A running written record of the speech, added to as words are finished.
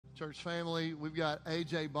Church family, we've got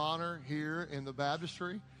A.J. Bonner here in the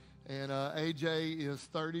baptistry, and A.J. is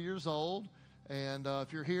 30 years old, and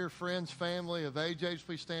if you're here, friends, family of A.J.,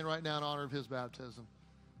 please stand right now in honor of his baptism.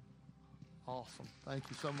 Awesome. Thank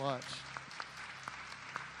you so much.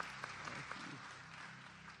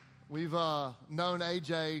 We've known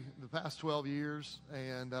A.J. the past 12 years,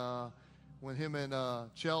 and when him and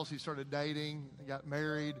Chelsea started dating, got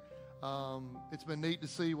married, it's been neat to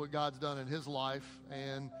see what God's done in his life.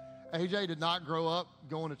 And A.J. did not grow up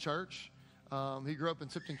going to church. He grew up in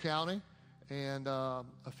Tipton County, and a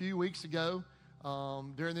few weeks ago,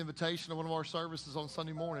 during the invitation of one of our services on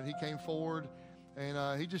Sunday morning, he came forward,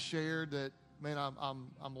 and he just shared that, man,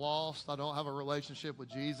 I'm lost. I don't have a relationship with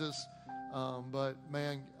Jesus, but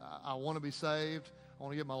man, I want to be saved. I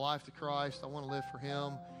want to give my life to Christ. I want to live for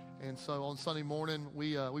Him. And so on Sunday morning,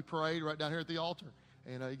 we prayed right down here at the altar,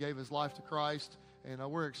 and he gave his life to Christ. And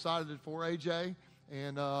we're excited for AJ.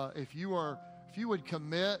 And if you would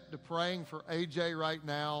commit to praying for AJ right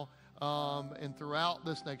now, and throughout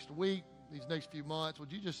this next week, these next few months, would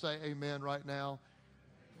you just say amen right now?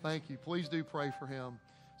 Thank you. Please do pray for him.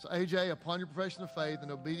 So AJ, upon your profession of faith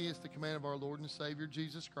and obedience to the command of our Lord and Savior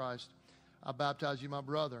Jesus Christ, I baptize you, my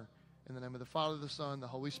brother, in the name of the Father, the Son, the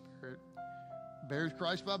Holy Spirit, buried with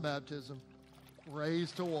Christ by baptism,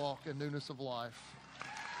 raised to walk in newness of life.